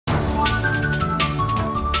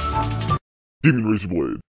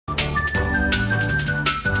DemonRazorBlade.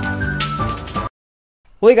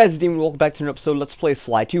 Well, hey guys, it's Demon. Welcome back to an episode. Let's play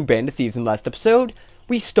Sly 2 Band of Thieves. In the last episode,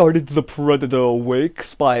 we started the Predator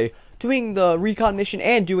Awakes by doing the recon mission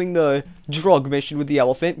and doing the drug mission with the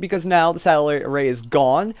elephant, because now the satellite array is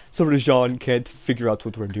gone, so Rajan can't figure out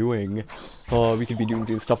what we're doing. We could be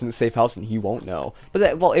doing stuff in the safe house and he won't know. But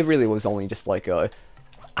that, well, it really was only just like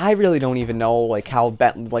I really don't even know, like, how,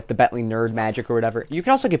 like, the Bentley nerd magic or whatever. You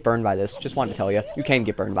can also get burned by this. Just wanted to tell you. You can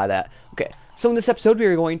get burned by that. Okay, so in this episode, we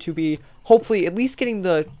are going to be, hopefully, at least getting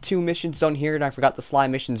the 2 missions done here, and I forgot the Sly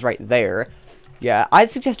missions right there. Yeah, I'd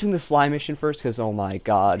suggest doing the Sly mission first, because, oh my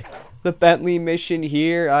god. The Bentley mission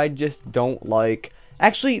here, I just don't like.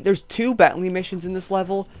 Actually, there's 2 Bentley missions in this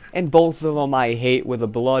level, and both of them I hate with a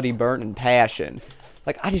bloody burning passion.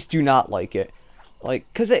 Like, I just do not like it. Like,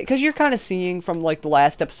 cause you're kind of seeing from, like, the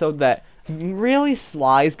last episode that really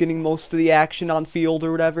Sly's getting most of the action on field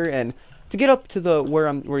or whatever, and to get up to the,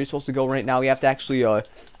 where you're supposed to go right now, you have to actually,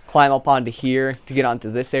 climb up onto here to get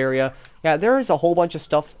onto this area. Yeah, there is a whole bunch of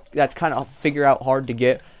stuff that's kind of figure out hard to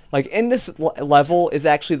get. Like, in this level is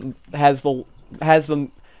actually, has the,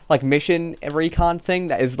 like, mission recon thing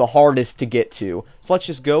that is the hardest to get to. So let's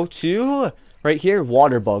just go to, right here,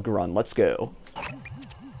 Water Bug Run. Let's go.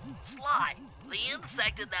 Sly, the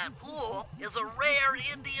insect in that pool is a rare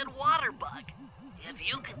Indian water bug. If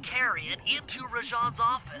you can carry it into Rajan's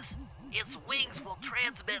office, its wings will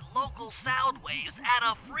transmit local sound waves at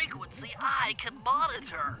a frequency I can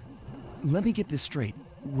monitor. Let me get this straight.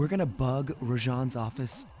 We're gonna bug Rajan's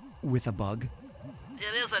office with a bug?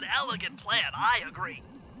 It is an elegant plan, I agree.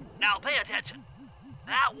 Now pay attention.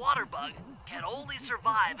 That water bug can only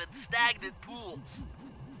survive in stagnant pools.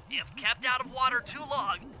 If kept out of water too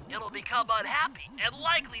long, it'll become unhappy and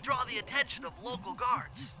likely draw the attention of local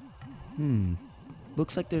guards.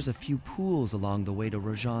 Looks like there's a few pools along the way to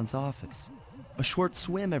Rajan's office. A short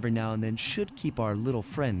swim every now and then should keep our little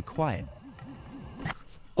friend quiet.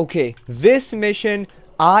 Okay, this mission,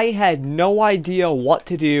 I had no idea what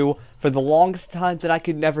to do for the longest times, and I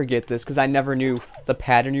could never get this because I never knew the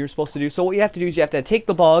pattern you were supposed to do. So what you have to do is you have to take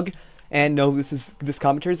the bug, and no, this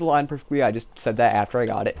commentary is aligned perfectly. I just said that after I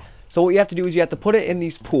got it. So what you have to do is you have to put it in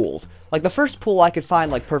these pools. Like, the first pool I could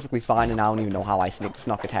find, like, perfectly fine, and I don't even know how I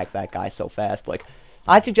snuck attack that guy so fast. Like,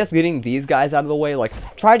 I'd suggest getting these guys out of the way. Like,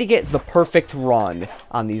 try to get the perfect run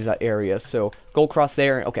on these areas. So, go across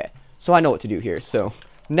there. Okay, so I know what to do here. So,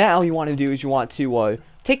 now you want to do is you want to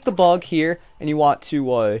take the bug here, and you want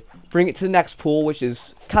to bring it to the next pool, which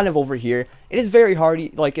is kind of over here. It is very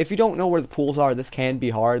hard. Like, if you don't know where the pools are, this can be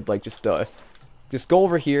hard. Like, just go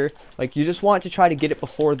over here. Like, you just want to try to get it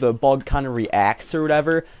before the bug kind of reacts or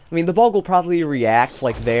whatever. I mean, the bug will probably react,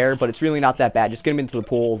 like, there, but it's really not that bad. Just get him into the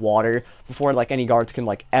pool of water before, like, any guards can,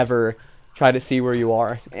 like, ever try to see where you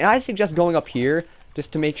are. And I suggest going up here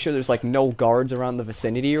just to make sure there's, like, no guards around the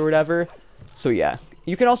vicinity or whatever. So, yeah.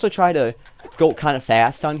 You can also try to go kind of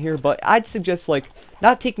fast on here, but I'd suggest, like,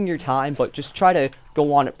 not taking your time, but just try to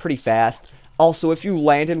go on it pretty fast. Also, if you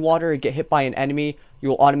land in water and get hit by an enemy,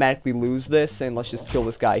 you'll automatically lose this, and let's just kill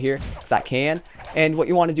this guy here, because I can. And what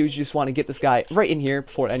you want to do is you just want to get this guy right in here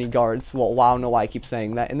before any guards. Well, I don't know why I keep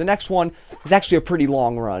saying that. And the next one is actually a pretty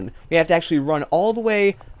long run. We have to actually run all the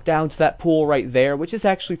way down to that pool right there, which is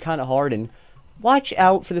actually kind of hard. And watch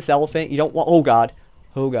out for this elephant. You don't want... Oh, God.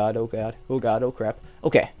 Oh, God. Oh, God. Oh, God. Oh, crap.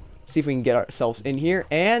 Okay. See if we can get ourselves in here.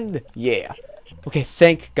 And, yeah. Okay,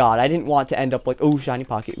 thank God. I didn't want to end up like, oh, shiny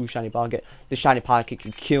pocket, ooh, shiny pocket. The shiny pocket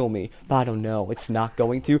could kill me, but I don't know. It's not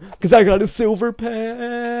going to, because I got a silver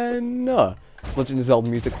pen. Legend of Zelda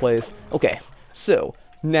music plays. Okay, so,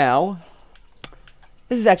 now,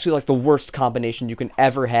 this is actually like the worst combination you can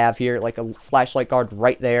ever have here. Like a flashlight guard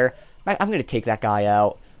right there. I'm going to take that guy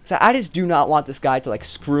out. So I just do not want this guy to, like,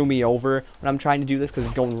 screw me over when I'm trying to do this, because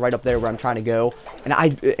it's going right up there where I'm trying to go.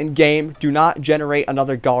 And in game, do not generate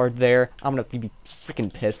another guard there. I'm going to be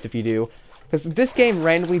freaking pissed if you do. Because this game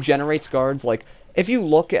randomly generates guards. Like, if you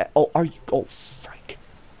look at... Oh, are you... Oh, frick.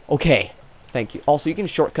 Okay. Thank you. Also, you can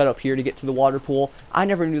shortcut up here to get to the water pool. I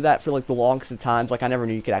never knew that for, like, the longest of times. Like, I never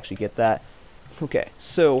knew you could actually get that. Okay,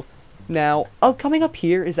 so... Now, coming up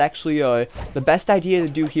here is actually, the best idea to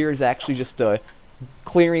do here is actually just,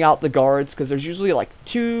 clearing out the guards, because there's usually like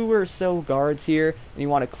 2 or so guards here, and you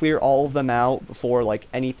want to clear all of them out before like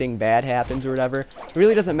anything bad happens or whatever. It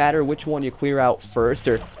really doesn't matter which one you clear out first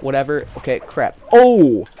or whatever. Okay, crap.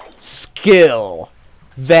 Oh, skill.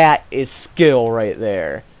 That is skill right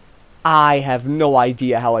there. I have no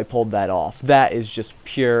idea how I pulled that off. That is just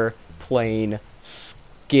pure plain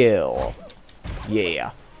skill.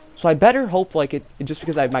 Yeah. So I better hope, like, it just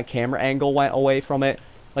because my camera angle went away from it,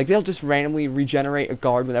 Like, they'll just randomly regenerate a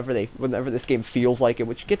guard whenever this game feels like it,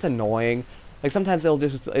 which gets annoying. Like, sometimes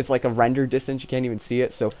it's like a render distance, you can't even see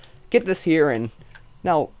it. So, get this here, and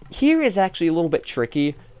now, here is actually a little bit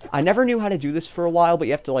tricky. I never knew how to do this for a while, but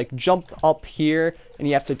you have to, like, jump up here, and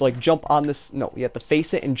you have to, like, jump on this, no, you have to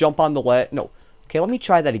face it and jump on the no. Okay, let me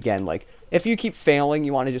try that again. Like, if you keep failing,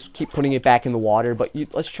 you want to just keep putting it back in the water, but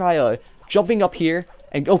let's try, jumping up here,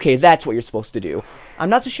 and, okay, that's what you're supposed to do. I'm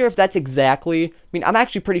not so sure if that's exactly, I mean, I'm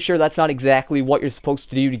actually pretty sure that's not exactly what you're supposed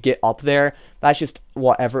to do to get up there. That's just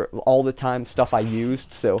whatever, all the time stuff I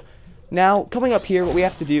used, so. Now, coming up here, what we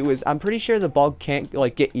have to do is, I'm pretty sure the bug can't,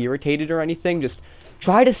 like, get irritated or anything, just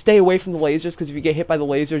try to stay away from the lasers, because if you get hit by the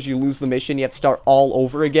lasers, you lose the mission, you have to start all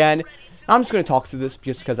over again. I'm just going to talk through this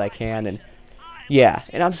just because I can, and yeah,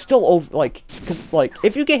 and I'm still over, like, because, like,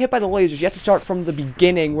 if you get hit by the lasers, you have to start from the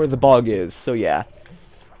beginning where the bug is, so yeah.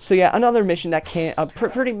 So yeah, another mission that can't, a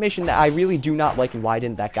pretty mission that I really do not like, and why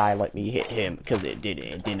didn't that guy let me hit him? Because it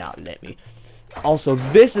did not let me. Also,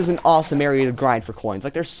 this is an awesome area to grind for coins.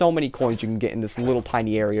 Like, there's so many coins you can get in this little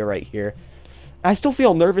tiny area right here. I still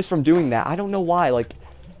feel nervous from doing that. I don't know why. Like,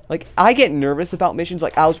 I get nervous about missions.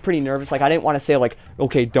 Like, I was pretty nervous. Like, I didn't want to say, like,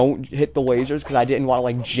 okay, don't hit the lasers, because I didn't want to,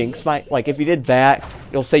 like, jinx my, like, if you did that,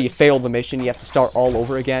 it'll say you failed the mission, you have to start all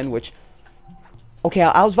over again, which, okay,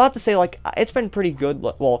 I was about to say, like, it's been pretty good.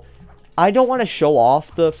 Well, I don't want to show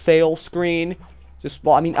off the fail screen. Just,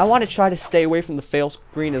 well, I mean, I want to try to stay away from the fail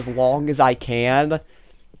screen as long as I can.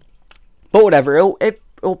 But whatever,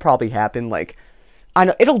 it'll probably happen. Like, I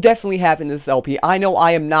know it'll definitely happen in this LP. I know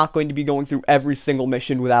I am not going to be going through every single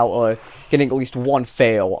mission without getting at least one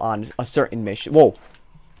fail on a certain mission. Whoa.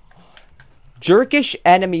 Jerkish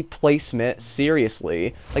enemy placement,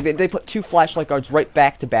 seriously. Like, they put two flashlight guards right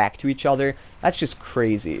back to each other. That's just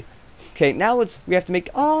crazy. Okay, now we have to make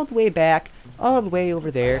all the way back, all the way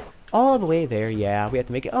over there, all the way there. Yeah, we have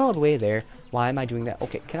to make it all the way there. Why am I doing that?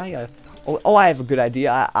 Okay, can I, oh, I have a good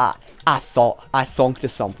idea. I thunk to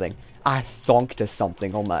something. I thunk to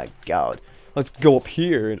something. Oh my god. Let's go up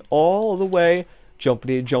here and all the way.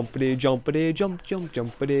 Jumpity, jumpity, jumpity, jump, jump,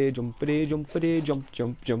 jumpity, jumpity, jumpity, jump,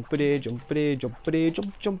 jump, jumpity, jumpity, jumpity,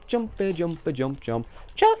 jump, jump, jumpity, jump, jump, jump,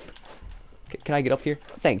 jump. Okay, can I get up here?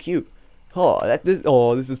 Thank you. Oh,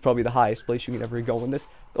 this is probably the highest place you can ever go in this.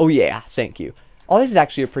 Oh yeah, thank you. Oh, this is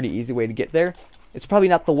actually a pretty easy way to get there. It's probably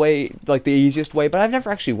not the way, like the easiest way, but I've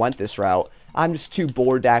never actually went this route. I'm just too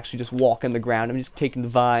bored to actually just walk on the ground. I'm just taking the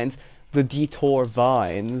vines, the detour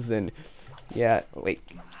vines, and yeah, wait.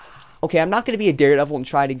 Okay, I'm not going to be a daredevil and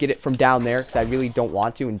try to get it from down there, because I really don't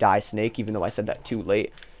want to, and die snake, even though I said that too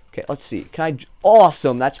late. Okay, let's see. Can I...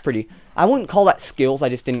 Awesome, that's pretty... I wouldn't call that skills, I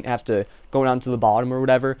just didn't have to go down to the bottom or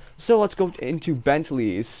whatever. So let's go into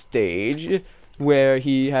Bentley's stage, where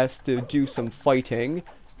he has to do some fighting.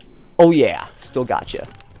 Oh yeah, still gotcha.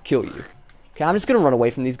 Kill you. Okay, I'm just going to run away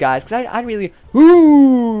from these guys, because I really...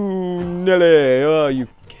 Ooh, Nelly, oh, you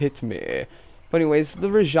hit me. But anyways, the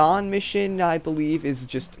Rajan mission, I believe, is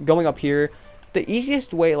just going up here. The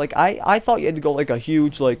easiest way, like, I thought you had to go, like, a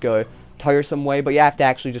huge, like, tiresome way, but you have to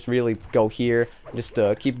actually just really go here. Just,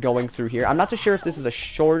 keep going through here. I'm not so sure if this is a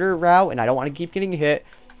shorter route, and I don't want to keep getting hit.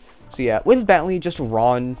 So, yeah, with Bentley, just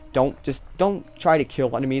run. Don't try to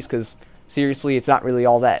kill enemies, because, seriously, it's not really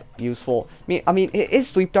all that useful. I mean, his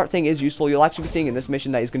sleep dart thing is useful. You'll actually be seeing in this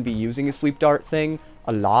mission that he's going to be using his sleep dart thing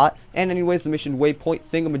a lot. And anyways, the mission waypoint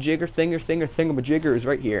thingamajigger is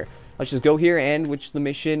right here. Let's just go here, and which the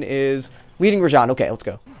mission is leading Rajan. Okay, let's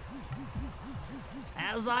go.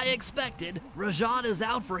 As I expected, Rajan is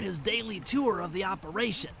out for his daily tour of the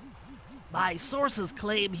operation. My sources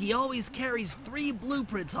claim he always carries 3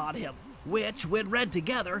 blueprints on him, which, when read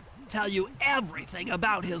together, tell you everything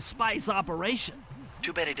about his spice operation.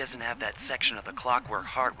 Too bad he doesn't have that section of the clockwork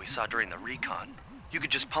heart we saw during the recon. You could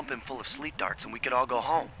just pump him full of sleep darts and we could all go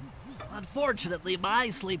home. Unfortunately, my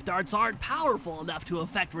sleep darts aren't powerful enough to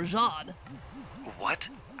affect Rajan. What?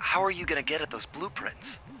 How are you gonna get at those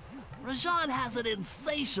blueprints? Rajan has an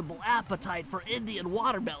insatiable appetite for Indian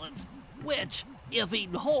watermelons, which, if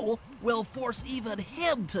eaten whole, will force even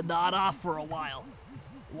him to nod off for a while.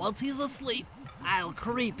 Once he's asleep, I'll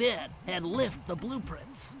creep in and lift the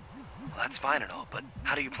blueprints. Well, that's fine and all, but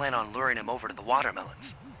how do you plan on luring him over to the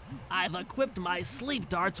watermelons? I've equipped my sleep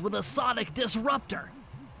darts with a sonic disruptor.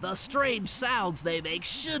 The strange sounds they make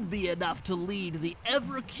should be enough to lead the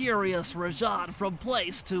ever-curious Rajan from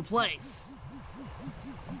place to place.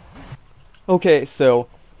 Okay, so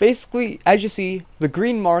basically, as you see, the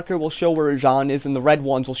green marker will show where Rajan is, and the red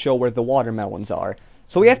ones will show where the watermelons are.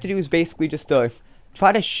 So what we have to do is basically just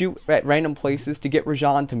try to shoot at random places to get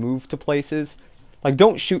Rajan to move to places. Like,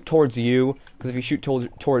 don't shoot towards you, because if you shoot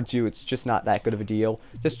towards you, it's just not that good of a deal.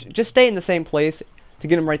 Just stay in the same place to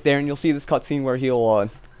get him right there, and you'll see this cutscene where he'll,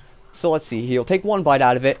 so let's see, he'll take one bite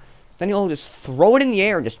out of it, then he'll just throw it in the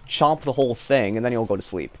air and just chomp the whole thing, and then he'll go to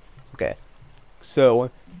sleep. Okay,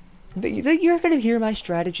 so, you're gonna hear my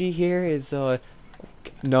strategy here is,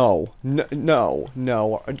 no,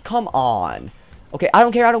 come on. Okay, I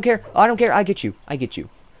don't care, I get you.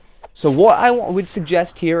 So what I would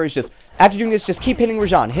suggest here is just, after doing this, just keep hitting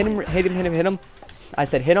Rajan. Hit him. I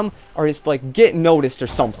said hit him, or just, like, get noticed or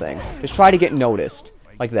something. Just try to get noticed,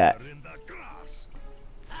 like that.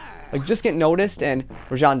 Like, just get noticed, and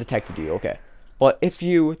Rajan detected you, okay. But if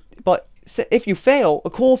you fail, a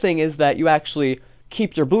cool thing is that you actually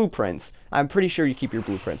keep your blueprints. I'm pretty sure you keep your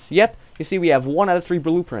blueprints. Yep, you see we have 1 out of 3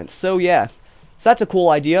 blueprints, so yeah. So that's a cool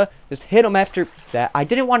idea. Just hit him after that. I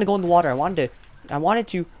didn't want to go in the water. I wanted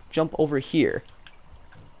to jump over here.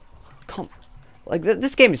 Like,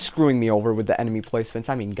 this game is screwing me over with the enemy placements.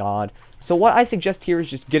 I mean, God. So what I suggest here is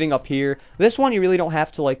just getting up here. This one you really don't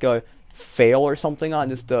have to, like, fail or something on.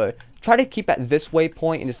 Just try to keep at this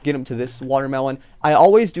waypoint and just get him to this watermelon. I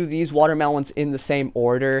always do these watermelons in the same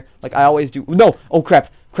order. Like, I always do. No! Oh,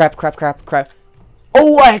 crap.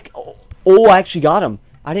 Oh, I actually got him.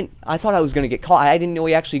 I thought I was gonna get caught. I didn't know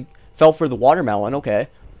he actually fell for the watermelon. Okay.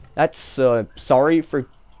 That's, sorry for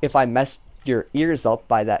if I messed your ears up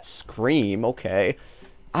by that scream. Okay.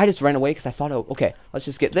 I just ran away because I thought, okay, let's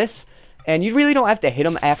just get this. And you really don't have to hit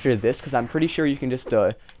him after this, because I'm pretty sure you can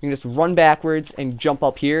just run backwards and jump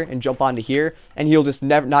up here and jump onto here, and he'll just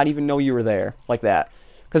not even know you were there, like that.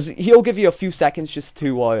 Because he'll give you a few seconds just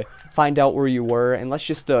to find out where you were, and let's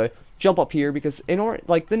just jump up here, because in order,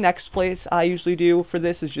 like, the next place I usually do for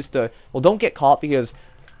this is just well, don't get caught, because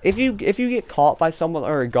if you get caught by someone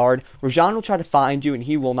or a guard, Rajan will try to find you, and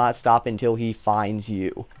he will not stop until he finds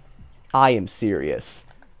you. I am serious.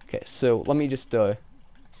 Okay, so let me just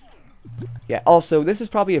yeah, also, this is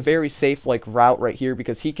probably a very safe, like, route right here,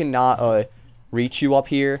 because he cannot, reach you up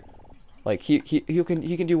here. Like, he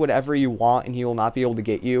can do whatever you want, and he will not be able to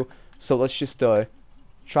get you. So let's just,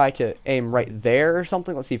 try to aim right there or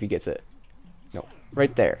something. Let's see if he gets it. No,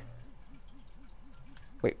 right there.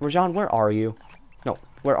 Wait, Rajan, where are you? No,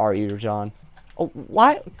 where are you, Rajan? Oh,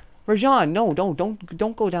 why? Rajan, no,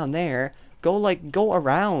 don't go down there. Go, like, go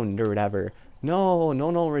around or whatever. No,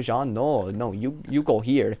 Rajan, no, you go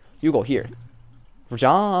here. You go here.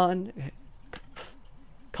 Rajan.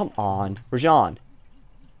 Come on, Rajan.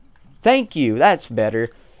 Thank you, that's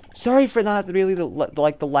better. Sorry for not really the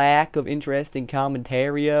lack of interest in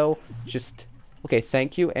commentario. Just, okay,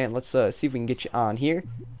 thank you, and let's see if we can get you on here.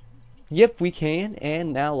 Yep, we can,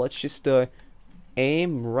 and now let's just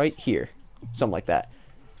aim right here. Something like that.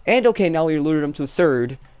 And okay, now we lured him to the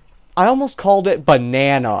third. I almost called it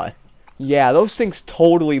banana. Yeah, those things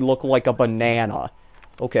totally look like a banana.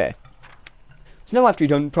 Okay. So now after you're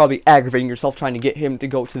done probably aggravating yourself trying to get him to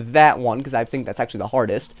go to that one, because I think that's actually the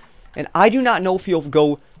hardest. And I do not know if he'll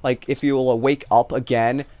go, like, if he'll wake up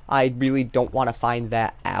again. I really don't want to find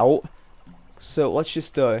that out. So let's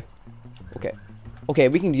just, okay. Okay,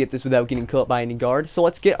 we can get this without getting caught by any guard. So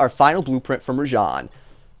let's get our final blueprint from Rajan.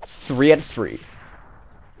 3 out of 3.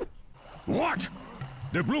 What?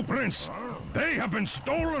 The blueprints! They have been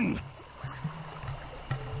stolen!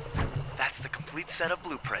 That's the complete set of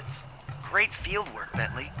blueprints. Great field work,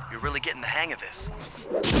 Bentley. You're really getting the hang of this.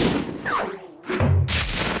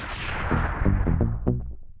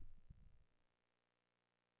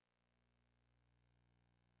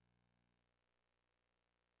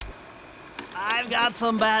 I've got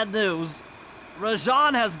some bad news.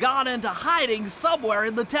 Rajan has gone into hiding somewhere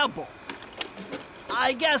in the temple.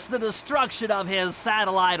 I guess the destruction of his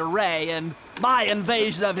satellite array and my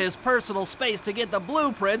invasion of his personal space to get the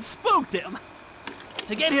blueprints spooked him.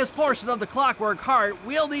 To get his portion of the Clockwork Heart,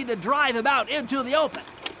 we'll need to drive him out into the open.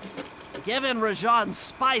 Given Rajan's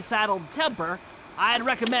spy-saddled temper, I'd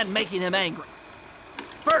recommend making him angry.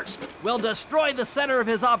 First, we'll destroy the center of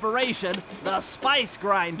his operation, the spice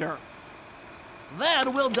grinder.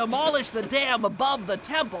 Then we'll demolish the dam above the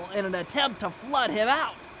temple in an attempt to flood him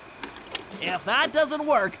out. If that doesn't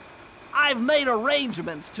work, I've made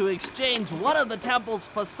arrangements to exchange one of the temple's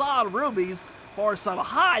facade rubies for some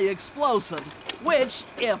high explosives, which,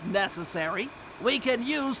 if necessary, we can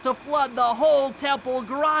use to flood the whole temple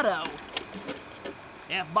grotto.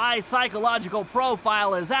 If my psychological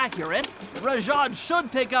profile is accurate, Rajan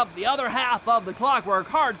should pick up the other half of the Clockwork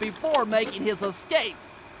Heart before making his escape,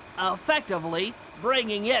 effectively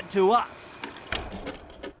bringing it to us.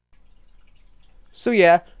 So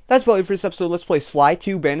yeah, that's about it for this episode. Let's play Sly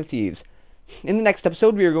 2 Band of Thieves. In the next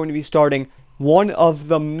episode, we are going to be starting one of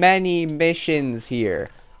the many missions here.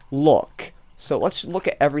 Look. So let's look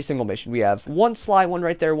at every single mission. We have one Sly one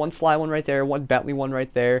right there, one Sly one right there, one Bentley one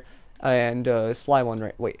right there, and Sly one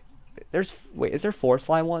right. Wait, is there 4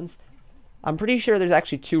 Sly ones? I'm pretty sure there's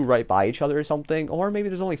actually 2 right by each other or something, or maybe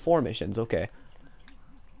there's only 4 missions. Okay.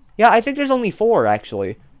 Yeah, I think there's only 4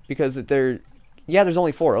 actually, because yeah, there's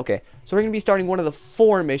only 4. Okay, so we're gonna be starting one of the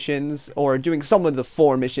 4 missions, or doing some of the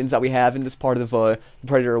 4 missions that we have in this part of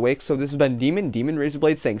Predator Awake. So this has been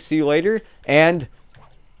DemonRazorBlade saying see you later, and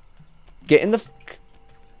get in the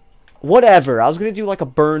whatever. I was gonna do like a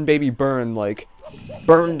burn baby burn, like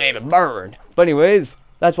burn baby burn. But anyways,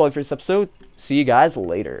 that's all for this episode. See you guys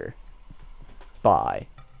later. Bye.